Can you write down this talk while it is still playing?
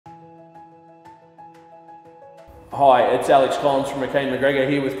Hi, it's Alex Collins from McKean McGregor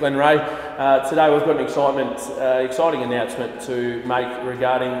here with Glen Ray. Today we've got an exciting announcement to make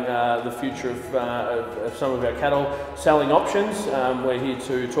regarding the future of some of our cattle selling options. We're here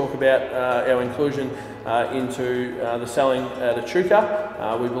to talk about our inclusion into the selling at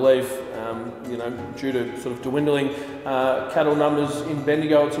Echuca. We believe, due to sort of dwindling cattle numbers in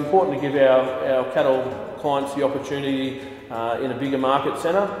Bendigo, it's important to give our cattle clients the opportunity in a bigger market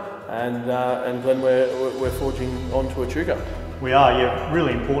centre. And Glen, we're forging on to Echuca. We are, yeah,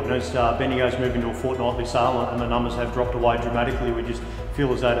 really important as Bendigo's moving to a fortnightly sale and the numbers have dropped away dramatically. We just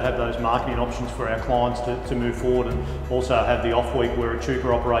feel as though to have those marketing options for our clients to move forward, and also have the off week where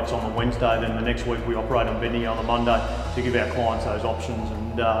Echuca operates on the Wednesday, then the next week we operate on Bendigo on the Monday, to give our clients those options.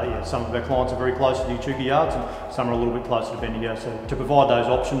 And some of our clients are very close to the Echuca yards and some are a little bit closer to Bendigo. So to provide those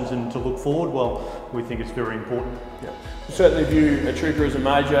options and to look forward, well, we think it's very important. Yeah. We certainly view Echuca as a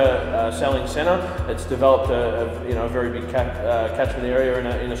major selling centre. It's developed a very big catchment area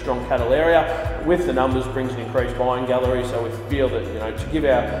in a strong cattle area. With the numbers brings an increased buying gallery, so we feel that to give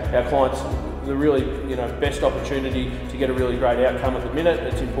our clients the really best opportunity to get a really great outcome at the minute,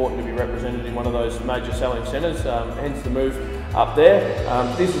 it's important to be represented in one of those major selling centres, hence the move up there.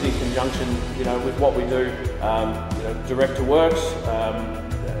 This is in conjunction with what we do, direct to works,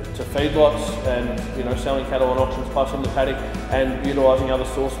 to feedlots, and selling cattle on auctions plus in the paddock, and utilising other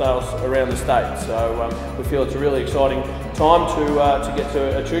source sales around the state. So we feel it's a really exciting time to get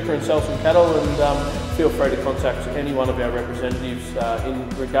to Echuca and sell some cattle, and feel free to contact any one of our representatives in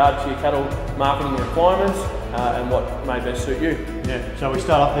regard to your cattle marketing requirements and what may best suit you. Yeah, so we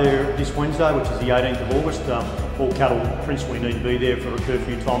start up there this Wednesday, which is the 18th of August. All cattle principally need to be there for a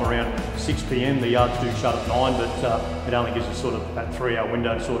curfew time around 6 p.m. The yards do shut at 9, but it only gives us sort of that 3-hour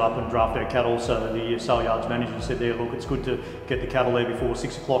window to sort up and draft our cattle. So the sale yards manager said there, look, it's good to get the cattle there before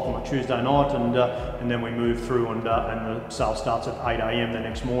 6 o'clock on a Tuesday night, and then we move through and the sale starts at 8 a.m. the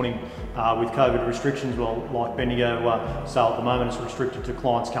next morning. With COVID restrictions, well, like Bendigo, sale at the moment is restricted to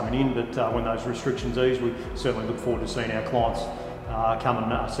clients coming in, but when those restrictions ease, we certainly look forward to seeing our clients come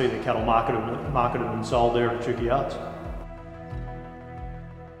and see their cattle marketed and sold there at Echuca yards.